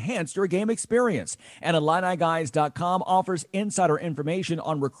to enhance your game experience. And IlliniGuys.com offers insider information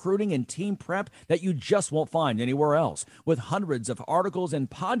on recruiting and team prep that you just won't find anywhere else, with hundreds of articles and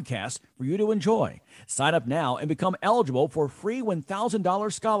podcasts for you to enjoy. Sign up now and become eligible for free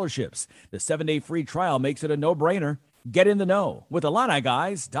 $1,000 scholarships. The 7-day free trial makes it a no-brainer. Get in the know with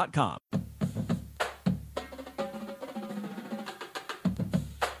IlliniGuys.com.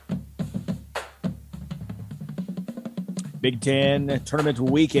 Big Ten tournament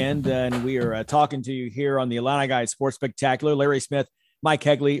weekend, and we are talking to you here on the Illini Guys Sports Spectacular. Larry Smith, Mike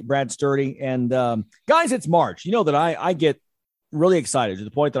Kegley, Brad Sturdy, and guys, it's March. You know that I get really excited to the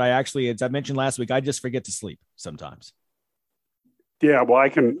point that I actually, as I mentioned last week, I just forget to sleep sometimes. Yeah, well, I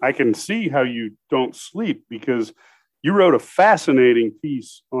can see how you don't sleep, because you wrote a fascinating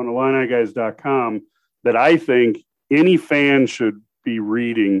piece on IlliniGuys.com that I think any fan should be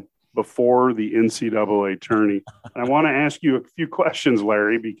reading before the NCAA tourney. And I want to ask you a few questions,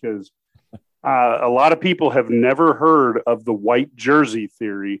 Larry, because a lot of people have never heard of the white jersey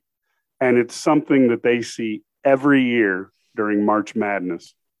theory, and it's something that they see every year during March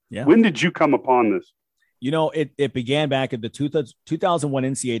Madness. Yeah. When did you come upon this? You know, it began back at the 2001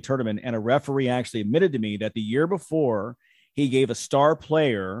 NCAA tournament, and a referee actually admitted to me that the year before, he gave a star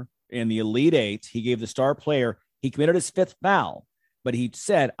player in the Elite Eight, he committed his fifth foul, but he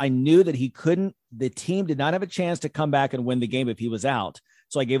said, I knew that the team did not have a chance to come back and win the game if he was out,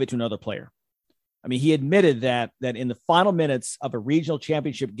 so I gave it to another player. I mean, he admitted that in the final minutes of a regional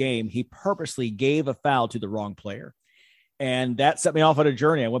championship game, he purposely gave a foul to the wrong player. And that set me off on a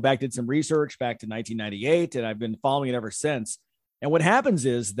journey. I went back, did some research back to 1998, and I've been following it ever since. And what happens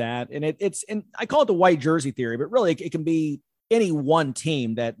is that, and I call it the white jersey theory, but really it can be any one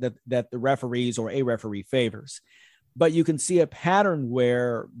team that the referees or a referee favors. But you can see a pattern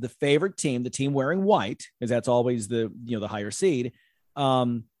where the favorite team, the team wearing white, because that's always the higher seed,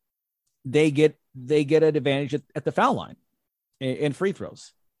 they get an advantage at the foul line in free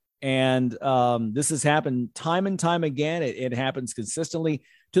throws. And this has happened time and time again. It happens consistently,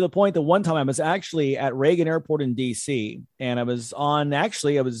 to the point that one time I was actually at Reagan Airport in DC, and I was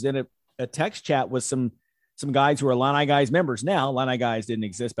in a text chat with some guys who are Illini Guys members now. Illini Guys didn't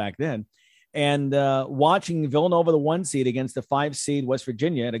exist back then. And watching Villanova, the 1 seed, against the 5 seed West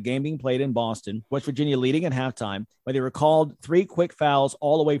Virginia at a game being played in Boston, West Virginia leading at halftime, but they were called 3 quick fouls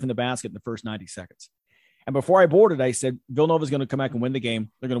all the way from the basket in the first 90 seconds. And before I boarded, I said, Villanova's going to come back and win the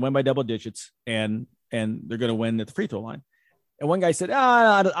game. They're going to win by double digits, and they're going to win at the free throw line. And one guy said,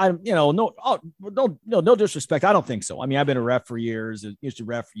 no disrespect. I don't think so. I mean, I've been a ref for years, used to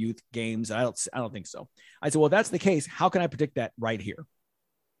ref youth games. I don't think so. I said, well, if that's the case, how can I predict that right here?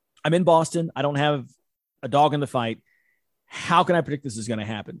 I'm in Boston. I don't have a dog in the fight. How can I predict this is going to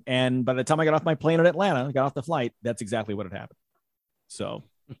happen? And by the time I got off my plane in Atlanta, I got off the flight, that's exactly what had happened. So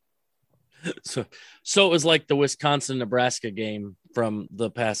it was like the Wisconsin-Nebraska game from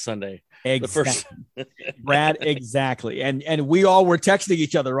the past Sunday. Exactly. Brad, exactly. And we all were texting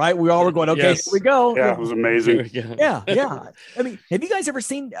each other, right? We all were going, okay, yes. Here we go. Yeah, it was amazing. Yeah. I mean, have you guys ever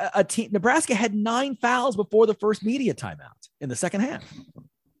seen a team? Nebraska had 9 fouls before the first media timeout in the second half.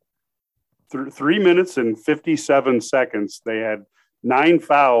 3 minutes and 57 seconds. They had 9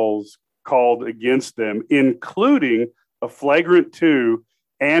 fouls called against them, including a flagrant 2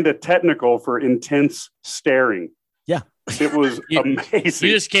 and a technical for intense staring. Yeah. It was amazing.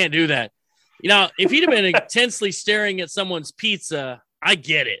 You just can't do that. You know, if he'd have been intensely staring at someone's pizza, I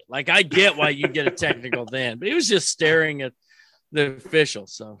get it. Like, I get why you get a technical then, but he was just staring at the official.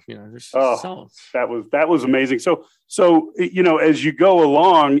 So, that was amazing. So, as you go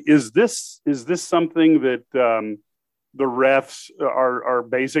along, is this something that, the refs are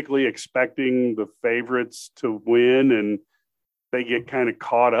basically expecting the favorites to win and they get kind of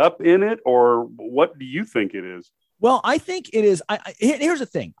caught up in it? Or what do you think it is? Well, I think it is. Here's the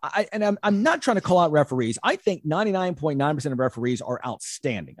thing. I'm not trying to call out referees. I think 99.9% of referees are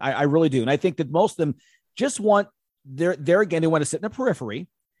outstanding. I really do. And I think that most of them just want their game. They want to sit in the periphery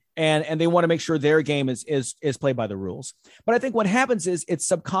and they want to make sure their game is played by the rules. But I think what happens is it's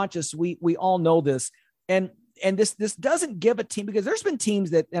subconscious. We all know this. And this doesn't give a team, because there's been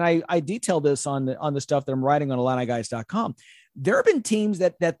teams that, and I detail this on the stuff that I'm writing on IlliniGuys.com. There have been teams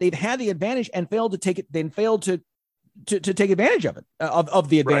that they've had the advantage and failed to take it, then failed to take advantage of it, of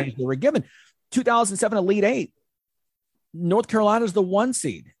the advantage they were given. 2007 Elite Eight, North Carolina is the 1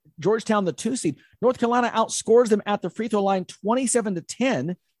 seed, Georgetown the 2 seed. North Carolina outscores them at the free throw line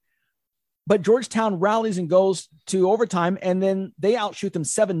 27-10, but Georgetown rallies and goes to overtime, and then they outshoot them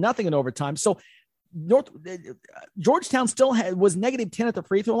 7-0 in overtime. So Georgetown still was -10 at the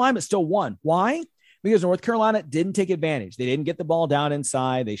free throw line, but still won. Why? Because North Carolina didn't take advantage. They didn't get the ball down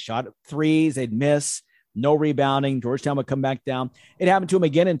inside. They shot threes. They'd miss. No rebounding. Georgetown would come back down. It happened to him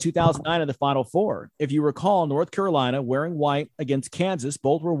again in 2009 in the Final Four. If you recall, North Carolina wearing white against Kansas,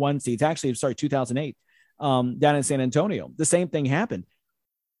 both were 1 seeds. Actually, 2008, down in San Antonio. The same thing happened.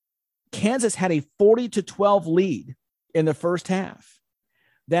 Kansas had a 40-12 lead in the first half.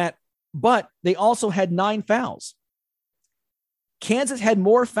 But they also had 9 fouls. Kansas had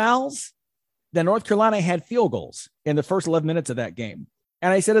more fouls than North Carolina had field goals in the first 11 minutes of that game.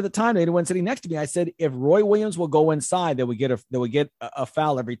 And I said at the time, they had one sitting next to me, I said, if Roy Williams will go inside, they would get a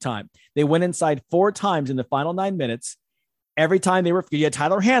foul every time. They went inside 4 times in the final 9 minutes. Every time you had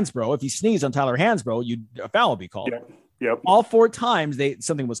Tyler Hansbrough. If you sneeze on Tyler Hansbrough, a foul would be called. Yep. All 4 times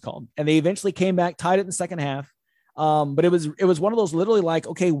something was called, and they eventually came back, tied it in the second half. But it was one of those literally like,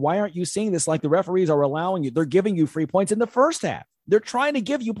 okay, why aren't you seeing this? Like the referees are allowing you, they're giving you free points in the first half. They're trying to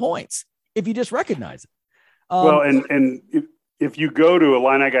give you points if you just recognize it. Well, and if you go to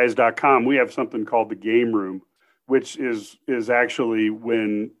IlliniGuys.com, we have something called the Game Room, which is actually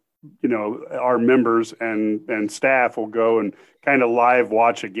when, our members and staff will go and kind of live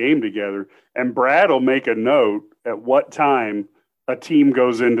watch a game together. And Brad will make a note at what time a team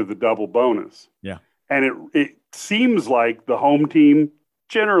goes into the double bonus. Yeah. And it seems like the home team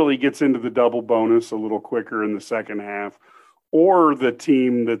generally gets into the double bonus a little quicker in the second half, or the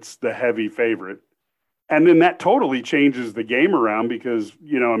team that's the heavy favorite. And then that totally changes the game around because,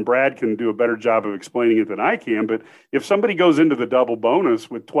 and Brad can do a better job of explaining it than I can, but if somebody goes into the double bonus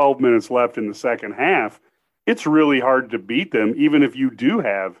with 12 minutes left in the second half, it's really hard to beat them, even if you do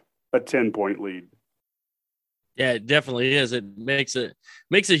have a 10-point lead. Yeah, it definitely is. It makes a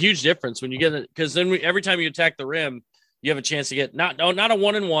huge difference when you get it, because then every time you attack the rim, you have a chance to get not a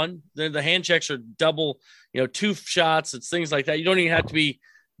 1-and-1. The hand checks are double, 2 shots. It's things like that. You don't even have to be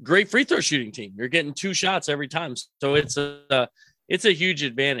great free throw shooting team. You're getting 2 shots every time. So it's a huge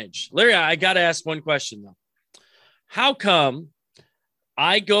advantage. Larry, I got to ask one question though. How come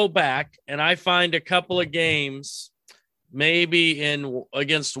I go back and I find a couple of games, maybe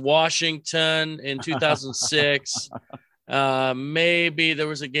against Washington in 2006, maybe there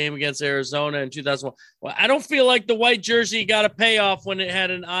was a game against Arizona in 2001. Well, I don't feel like the white jersey got a payoff when it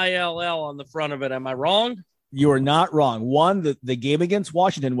had an ILL on the front of it. Am I wrong? You are not wrong. One, the game against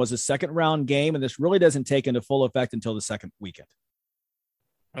Washington was a second round game, and this really doesn't take into full effect until the second weekend.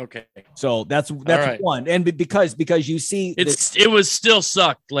 Okay. So that's right. One. And because you see it was still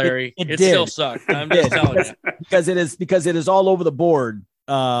sucked, Larry. It still sucked. I'm just telling you. Because it is all over the board.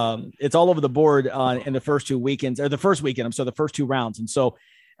 It's all over the board in the first 2 weekends, or the first weekend. So the first 2 rounds. And so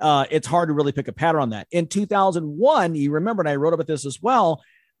it's hard to really pick a pattern on that. In 2001, you remember, and I wrote about this as well,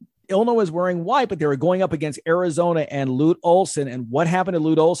 Illinois was wearing white, but they were going up against Arizona and Lute Olson. And what happened to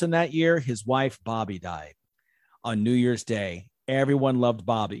Lute Olson that year? His wife, Bobby, died on New Year's Day. Everyone loved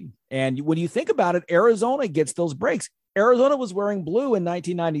Bobby. And when you think about it, Arizona gets those breaks. Arizona was wearing blue in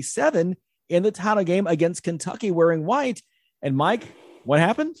 1997 in the title game against Kentucky wearing white. And Mike, what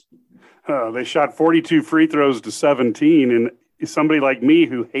happened? They shot 42 free throws to 17. And somebody like me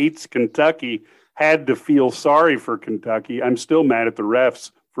who hates Kentucky had to feel sorry for Kentucky. I'm still mad at the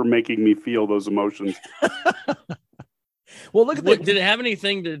refs for making me feel those emotions. Well, look at did it have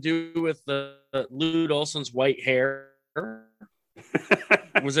anything to do with the Lute Olson's white hair?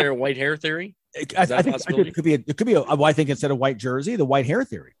 Was there a white hair theory? I think it could be I think instead of white jersey, the white hair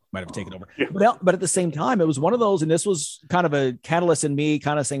theory might have taken over. Yeah. But at the same time, it was one of those, and this was kind of a catalyst in me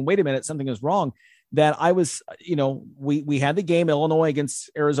kind of saying, wait a minute, something is wrong. That I was, we had the game Illinois against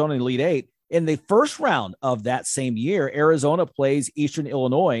Arizona in Elite Eight. In the first round of that same year, Arizona plays Eastern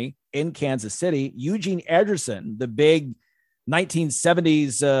Illinois in Kansas City. Eugene Ederson, the big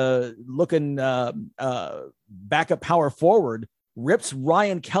 1970s looking backup power forward, rips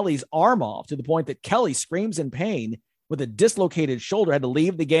Ryan Kelly's arm off to the point that Kelly screams in pain with a dislocated shoulder, had to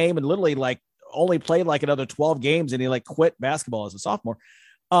leave the game and literally like only played like another 12 games, and he like quit basketball as a sophomore.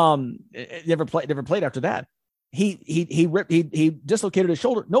 Never played after that. He dislocated his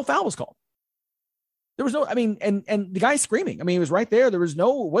shoulder. No foul was called. There was no, I mean, and the guy screaming. I mean, he was right there. There was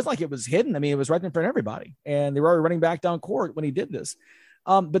no, it wasn't like it was hidden. I mean, it was right in front of everybody. And they were already running back down court when he did this.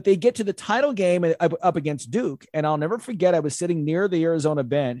 But they get to the title game up against Duke. And I'll never forget, I was sitting near the Arizona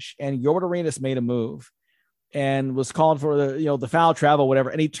bench, and Gilbert Arenas made a move and was called for the foul travel, whatever.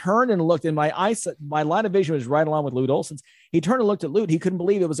 And he turned and looked, and my line of vision was right along with Lute Olson's. He turned and looked at Lute. He couldn't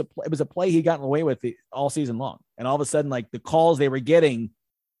believe it was a play he'd gotten away with all season long. And all of a sudden, like the calls they were getting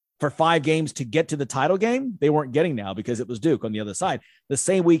for 5 games to get to the title game, they weren't getting now because it was Duke on the other side. The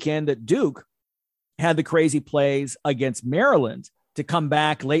same weekend that Duke had the crazy plays against Maryland to come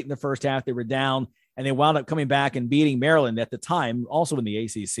back late in the first half, they were down, and they wound up coming back and beating Maryland at the time, also in the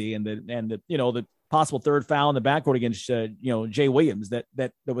ACC, and the possible third foul in the backcourt against Jay Williams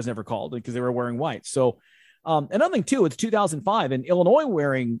that was never called because they were wearing white. So another thing too, it's 2005 and Illinois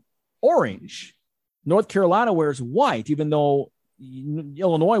wearing orange, North Carolina wears white, even though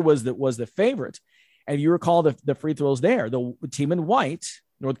Illinois was the favorite. And you recall the free throws there. The team in white,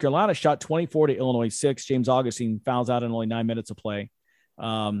 North Carolina, shot 24 to Illinois 6. James Augustine fouls out in only 9 minutes of play.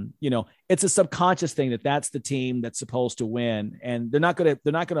 It's a subconscious thing that's the team that's supposed to win, and they're not going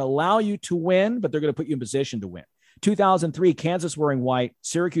to allow you to win, but they're going to put you in position to win. 2003, Kansas wearing white,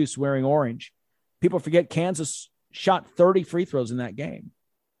 Syracuse wearing orange. People forget Kansas shot 30 free throws in that game,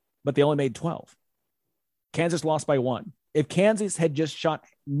 but they only made 12. Kansas lost by 1. If Kansas had just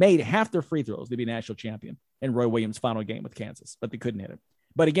made half their free throws, they'd be national champion in Roy Williams' final game with Kansas, but they couldn't hit it.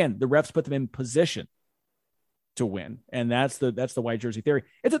 But again, the refs put them in position to win. And that's the white jersey theory.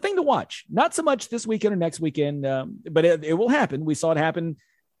 It's a thing to watch, not so much this weekend or next weekend, but it will happen. We saw it happen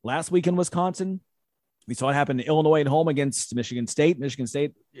last week in Wisconsin. We saw it happen in Illinois at home against Michigan State.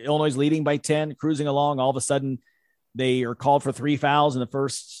 Illinois is leading by 10, cruising along. All of a sudden, they are called for 3 fouls in the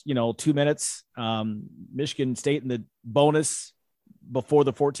first, 2 minutes. Michigan State in the bonus before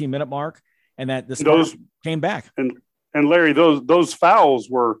the 14-minute mark, and that those came back. And Larry, those fouls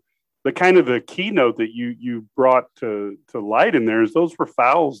were the kind of the keynote that you brought to light in there. Is those were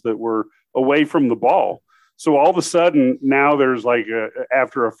fouls that were away from the ball. So all of a sudden now there's like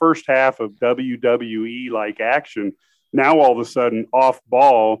after a first half of WWE like action, now all of a sudden off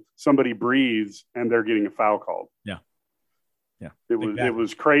ball, somebody breathes and they're getting a foul called. Yeah. It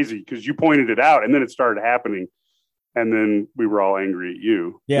was crazy because you pointed it out and then it started happening. And then we were all angry at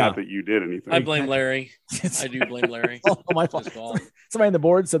you. Yeah. Not that you did anything. I blame Larry. I do blame Larry. My fault. Somebody on the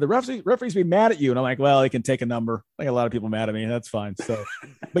board said the referees be mad at you. And I'm like, well, they can take a number. I think a lot of people mad at me. That's fine. So,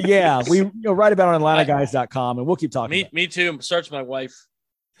 but yeah, we write about it on AtlantaGuys.com and we'll keep talking. Me too. Starts my wife.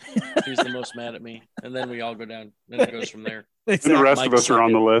 She's the most mad at me. And then we all go down. Then it goes from there. Exactly. And the rest of us are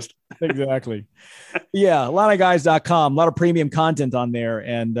on the list. Exactly. Yeah. AtlantaGuys.com. A lot of premium content on there.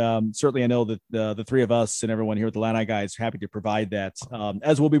 And certainly I know that the three of us and everyone here at the Atlanta Guys are happy to provide that,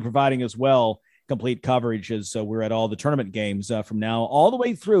 as we'll be providing as well complete coverage as we're at all the tournament games from now all the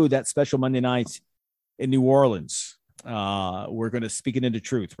way through that special Monday night in New Orleans. We're going to speak it into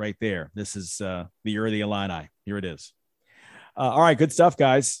truth right there. This is the year of the Illini. Here it is. All right, good stuff,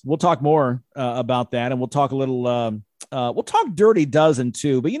 guys. We'll talk more about that, and we'll talk a little. We'll talk Dirty Dozen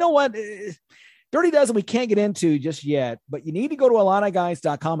too. But you know what? Dirty Dozen we can't get into just yet. But you need to go to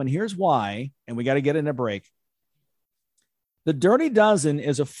AtlantaGuys.com, and here's why. And we got to get in a break. The Dirty Dozen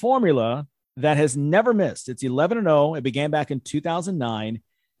is a formula that has never missed. It's 11-0. It began back in 2009,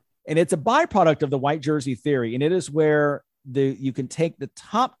 and it's a byproduct of the white jersey theory. And it is where you can take the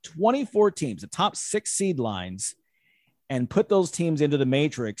top 24 teams, the top 6 seed lines, and put those teams into the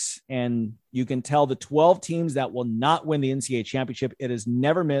matrix, and you can tell the 12 teams that will not win the NCAA championship. It has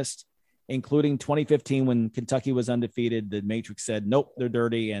never missed, including 2015 when Kentucky was undefeated. The matrix said, nope, they're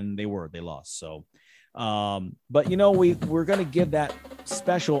dirty, and they lost. So, but we're going to give that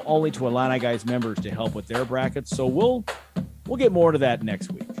special only to Atlanta Guys members to help with their brackets. So we'll get more to that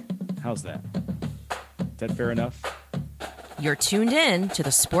next week. How's that? Is that fair enough? You're tuned in to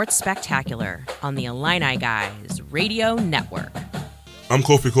the Sports Spectacular on the Illini Guys Radio Network. I'm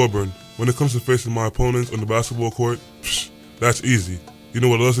Kofi Coburn. When it comes to facing my opponents on the basketball court, that's easy. You know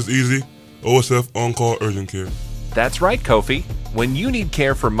what else is easy? OSF On-Call Urgent Care. That's right, Kofi. When you need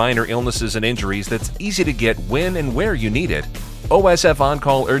care for minor illnesses and injuries that's easy to get when and where you need it, OSF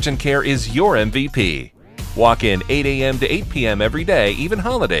On-Call Urgent Care is your MVP. Walk in 8 a.m. to 8 p.m. every day, even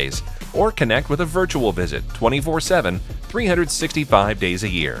holidays, or connect with a virtual visit 24/7, 365 days a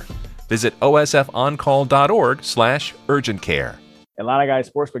year. Visit osfoncall.org/urgent care. Illini Guys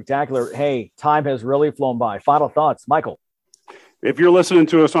Sports Spectacular. Hey, time has really flown by. Final thoughts, Michael. If you're listening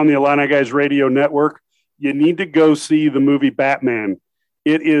to us on the Illini Guys Radio Network, you need to go see the movie Batman.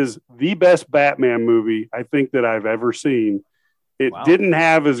 It is the best Batman movie I think that I've ever seen. It didn't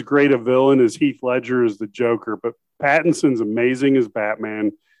have as great a villain as Heath Ledger as the Joker, but Pattinson's amazing as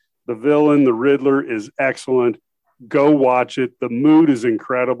Batman. The villain, the Riddler, is excellent. Go watch it. The mood is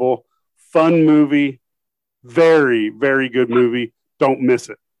incredible. Fun movie. Very, very good movie. Don't miss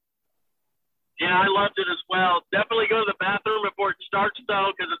it. Yeah, I loved it as well. Definitely go to the bathroom before it starts,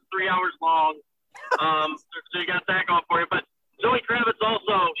 though, because it's 3 hours long. So you got that going for you. But Zoe Kravitz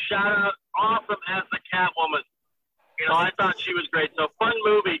also, shout out, awesome as the Catwoman. You know, I thought she was great. So fun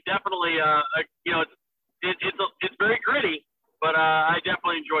movie, definitely. You know, it's very gritty, but I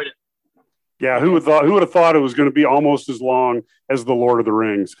definitely enjoyed it. Yeah, who would have thought it was going to be almost as long as The Lord of the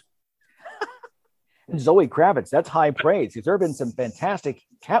Rings? Zoe Kravitz, that's high praise. There have been some fantastic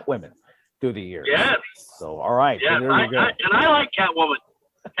Catwomen through the years. Yes. So, all right. Yes, there you go. I like Catwoman.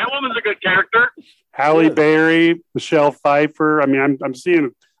 Catwoman's a good character. Halle Berry, Michelle Pfeiffer. I mean, I'm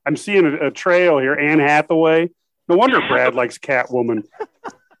seeing a trail here. Anne Hathaway. No wonder Brad likes Catwoman.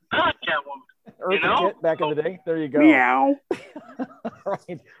 I like Catwoman. Eartha Kitt back in the day. There you go. Meow. All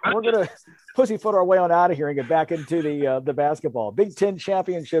right. We're going to pussyfoot our way on out of here and get back into the basketball. Big Ten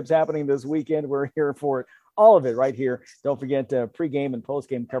championships happening this weekend. We're here for it. All of it right here. Don't forget pregame and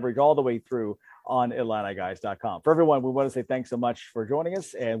postgame coverage all the way through on IlliniGuys.com. For everyone, we want to say thanks so much for joining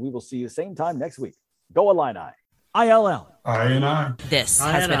us, and we will see you same time next week. Go Illini. ILL. I. This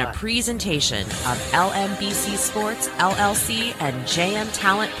has been a presentation of LMBC Sports, LLC, and JM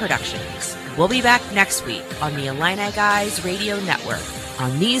Talent Productions. We'll be back next week on the Illini Guys Radio Network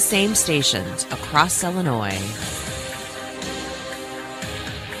on these same stations across Illinois.